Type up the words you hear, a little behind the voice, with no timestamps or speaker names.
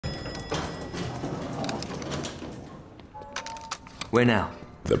Where now?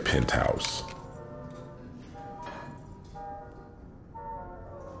 The penthouse.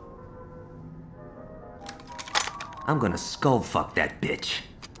 I'm gonna skull fuck that bitch.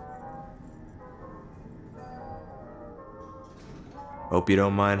 Hope you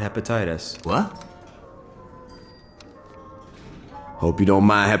don't mind hepatitis. What? Hope you don't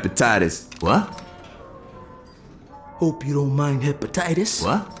mind hepatitis. What? Hope you don't mind hepatitis.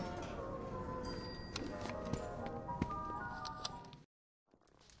 What?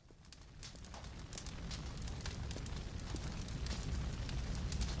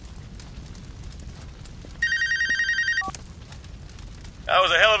 That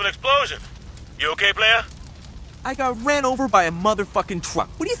was a hell of an explosion. You okay, Playa? I got ran over by a motherfucking truck.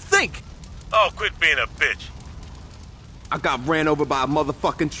 What do you think? Oh, quit being a bitch. I got ran over by a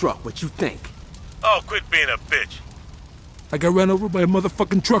motherfucking truck. What you think? Oh, quit being a bitch. I got ran over by a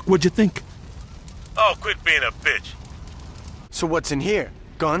motherfucking truck. What'd you think? Oh, quit being a bitch. So what's in here?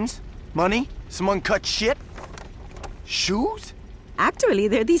 Guns? Money? Some uncut shit? Shoes? Actually,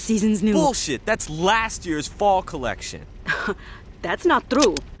 they're this season's new. Bullshit. That's last year's fall collection. That's not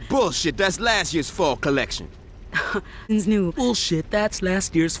true. Bullshit, that's last year's fall collection. It's new. Bullshit, that's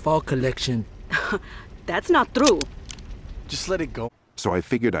last year's fall collection. That's not true. Just let it go. So I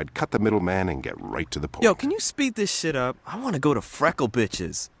figured I'd cut the middleman and get right to the point. Yo, can you speed this shit up? I want to go to Freckle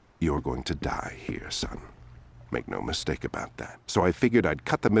Bitches. You're going to die here, son. Make no mistake about that. So I figured I'd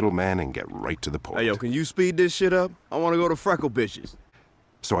cut the middleman and get right to the point. Hey, yo, can you speed this shit up? I want to go to Freckle Bitches.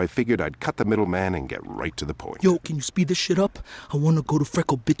 So I figured I'd cut the middleman and get right to the point. Yo, can you speed this shit up? I wanna go to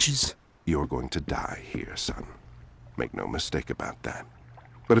Freckle Bitches. You're going to die here, son. Make no mistake about that.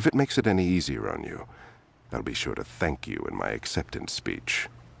 But if it makes it any easier on you, I'll be sure to thank you in my acceptance speech.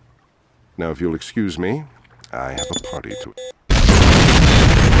 Now, if you'll excuse me, I have a party to...